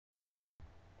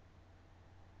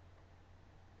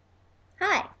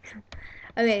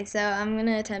Okay, so I'm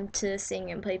gonna attempt to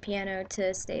sing and play piano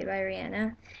to Stay by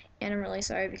Rihanna, and I'm really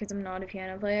sorry because I'm not a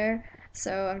piano player,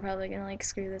 so I'm probably gonna like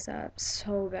screw this up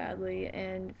so badly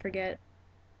and forget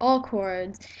all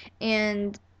chords,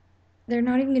 and they're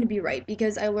not even gonna be right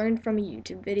because I learned from a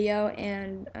YouTube video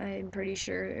and I'm pretty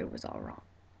sure it was all wrong.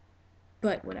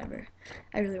 But whatever.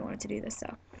 I really wanted to do this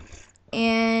so.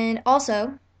 And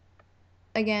also,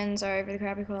 again, sorry for the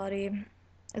crappy quality.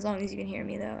 As long as you can hear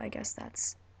me though, I guess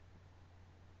that's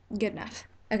good enough.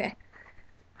 Okay.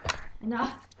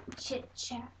 Enough chit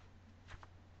chat.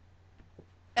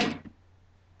 Okay.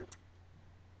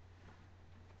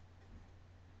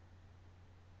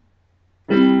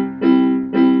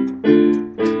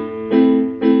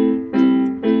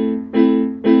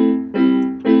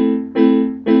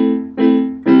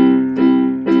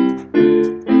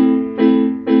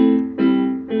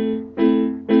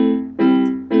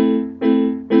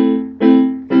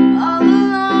 All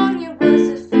along it was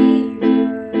a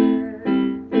fever,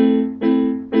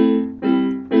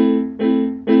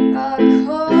 a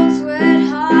cold, sweat,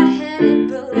 hot-headed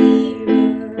believer.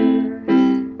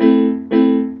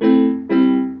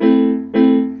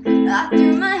 I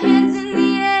threw my hands in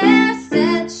the air,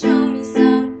 said, "Show me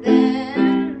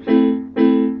something."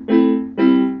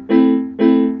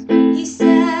 He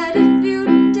said, "If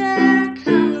you dare,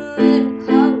 come a little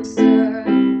closer."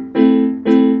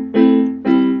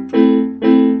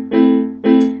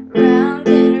 Round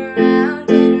and around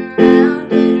and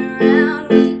around and around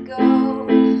we go.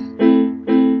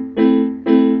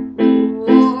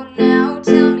 Oh, now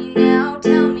tell me now,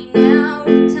 tell me now,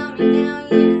 tell me now,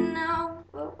 you know.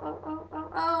 Oh, oh, oh, oh,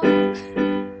 oh.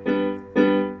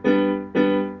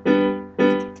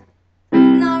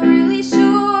 Not really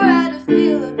sure how to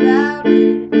feel about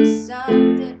it.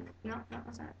 Something, no,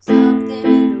 it's not. Something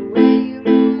in the way you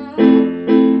move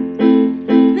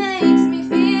makes me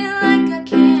feel like I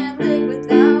can't live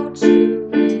without you,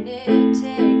 and it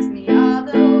takes me all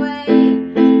the way.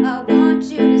 I want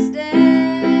you to stay.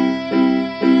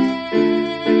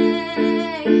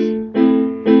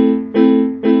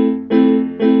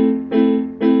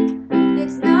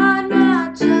 It's not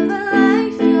much of a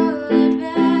life you're living.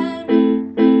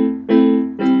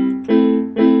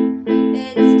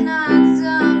 It's not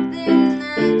something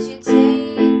that you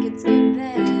take, it's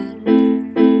given.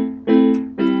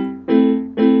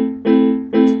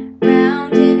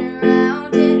 Round and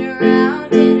around and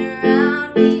around and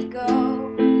around we go.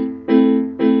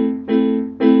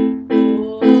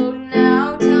 Oh,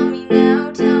 now tell me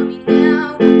now, tell me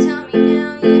now, tell me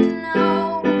now, you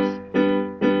know.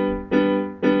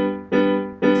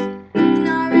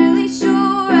 Not really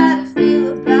sure how to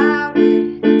feel about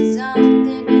it.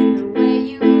 Something in the way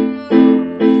you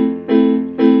move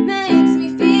makes me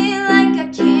feel like I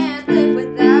can't live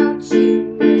without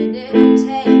you, and it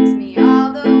takes me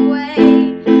all the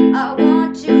way. I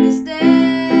want you to stay.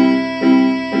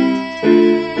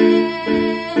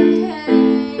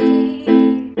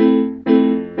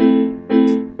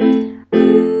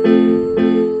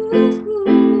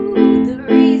 Ooh, the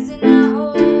reason I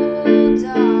hold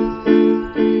on.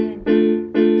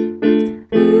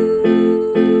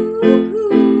 Ooh,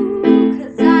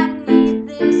 'cause I need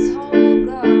this whole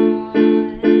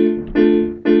God.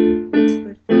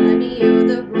 But funny, you're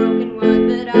the broken one,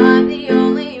 but I'm the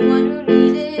only one who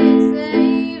needed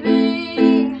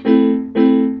saving.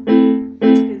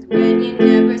 'Cause when you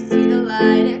never see the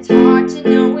light, it's hard to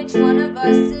know which one of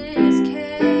us is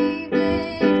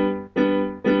caving.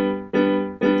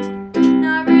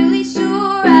 Not really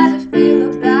sure how to feel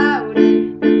about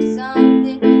it.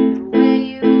 Something in the way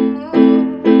you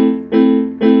move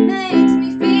makes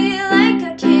me feel like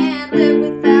I can't live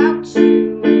without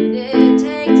you, and it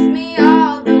takes me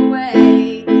all the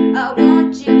way. I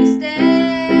want you to stay.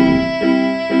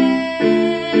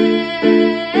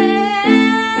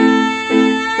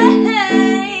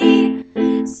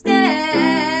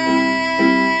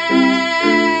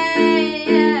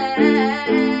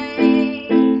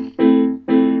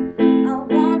 I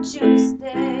want you to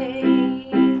stay.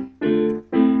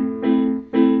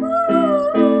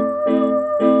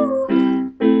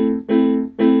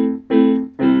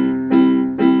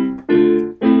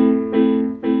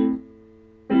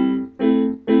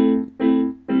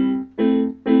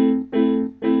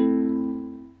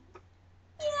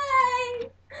 Yay!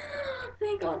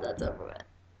 Thank God that's over with.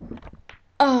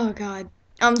 Oh God.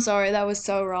 I'm sorry, that was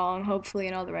so wrong. Hopefully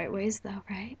in all the right ways though,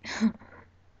 right?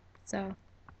 So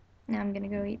now I'm gonna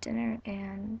go eat dinner,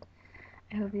 and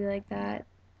I hope you like that.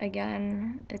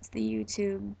 Again, it's the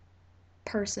YouTube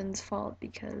person's fault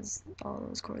because all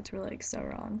those chords were like so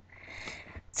wrong.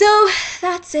 So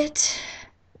that's it.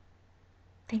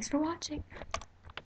 Thanks for watching.